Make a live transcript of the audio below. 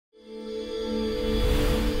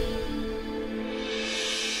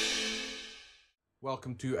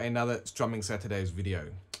Welcome to another Strumming Saturdays video.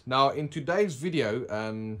 Now in today's video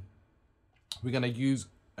we're going to use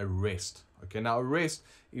a rest. Okay, now a rest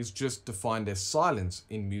is just defined as silence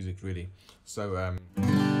in music really. So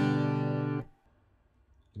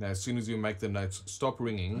as soon as you make the notes stop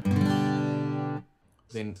ringing,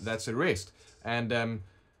 then that's a rest. And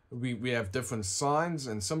we have different signs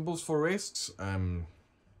and symbols for rests.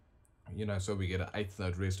 So we get an eighth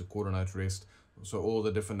note rest, a quarter note rest. So all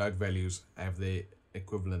the different note values have their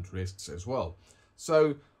equivalent rests as well.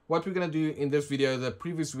 So what we're going to do in this video, the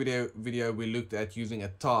previous video we looked at using a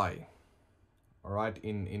tie, all right,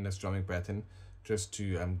 in a strumming pattern, just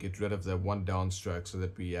to get rid of the one downstroke so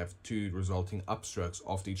that we have two resulting upstrokes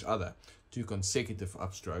after each other, two consecutive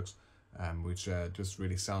upstrokes, which just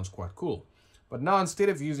really sounds quite cool. But now instead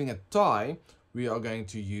of using a tie, we are going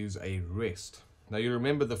to use a rest. Now you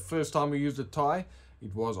remember the first time we used a tie,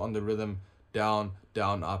 it was on the rhythm down,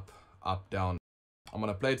 down, up, up, down. I'm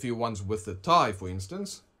going to play it for you once with the tie, for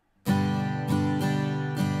instance.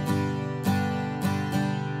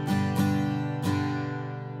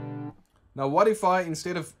 Now what if I,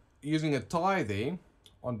 instead of using a tie there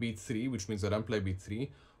on beat 3, which means I don't play beat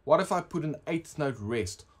 3, what if I put an eighth note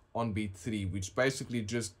rest on beat 3, which basically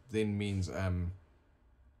just then means I'm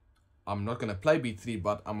not going to play beat 3,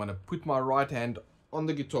 but I'm going to put my right hand on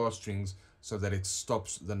the guitar strings so that it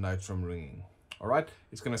stops the note from ringing. All right,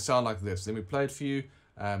 it's going to sound like this. Let me play it for you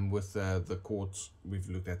with the chords we've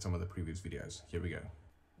looked at some of the previous videos. Here we go.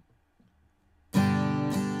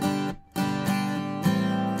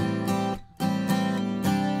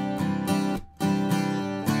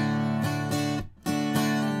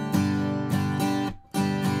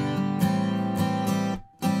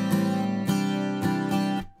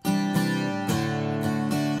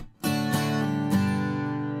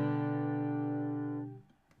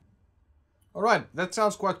 All right, that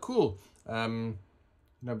sounds quite cool,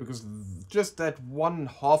 because just that one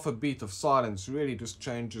half a beat of silence really just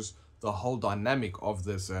changes the whole dynamic of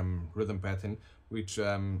this rhythm pattern, which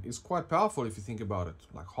is quite powerful if you think about it.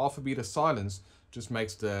 Like half a beat of silence just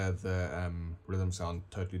makes the rhythm sound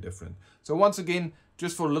totally different. So once again,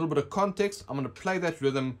 just for a little bit of context, I'm going to play that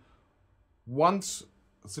rhythm once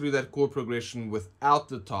through that chord progression without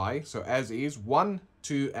the tie. So as is, 1,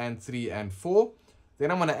 2, and 3, and 4. Then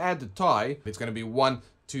I'm going to add the tie. It's going to be 1,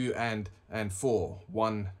 2, and 4.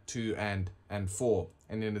 1, 2, and 4.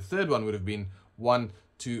 And then the third one would have been 1,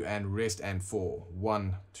 2, and rest and 4.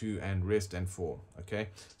 1, 2, and rest and 4. Okay.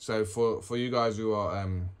 So for you guys who are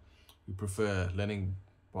who prefer learning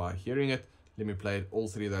by hearing it, let me play all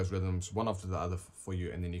three of those rhythms one after the other for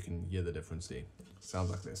you, and then you can hear the difference there. Sounds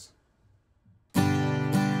like this.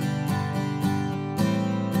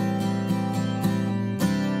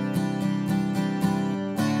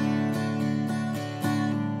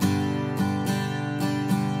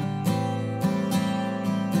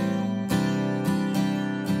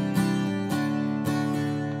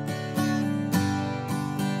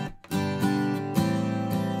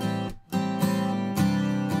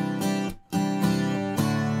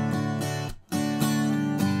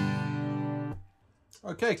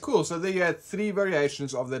 Okay, cool. So there you had three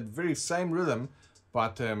variations of that very same rhythm,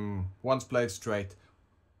 but one's played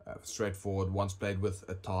straightforward, one's played with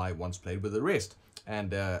a tie, one's played with a rest,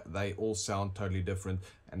 and they all sound totally different.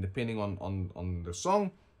 And depending on the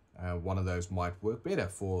song, one of those might work better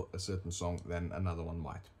for a certain song than another one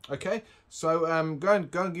might. Okay, so go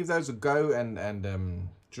and give those a go, and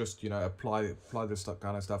just apply this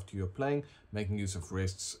kind of stuff to your playing, making use of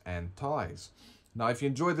rests and ties. Now, if you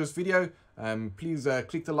enjoyed this video, please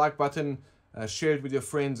click the like button, share it with your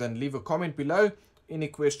friends, and leave a comment below. Any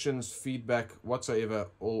questions, feedback, whatsoever,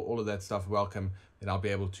 all of that stuff welcome. Then I'll be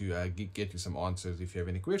able to get you some answers if you have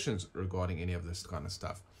any questions regarding any of this kind of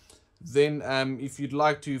stuff. Then if you'd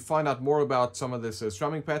like to find out more about some of this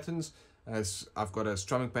strumming patterns, I've got a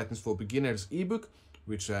Strumming Patterns for Beginners ebook,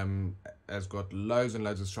 which has got loads and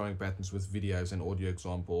loads of strumming patterns with videos and audio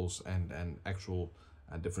examples and actual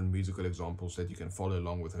different musical examples that you can follow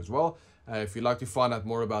along with as well. If you'd like to find out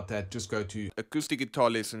more about that, just go to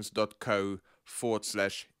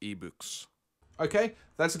acousticguitarlessons.co/ebooks. Okay,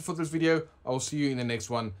 that's it for this video. I will see you in the next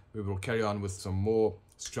one. We will carry on with some more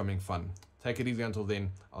strumming fun. Take it easy until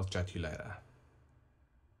then. I'll chat to you later.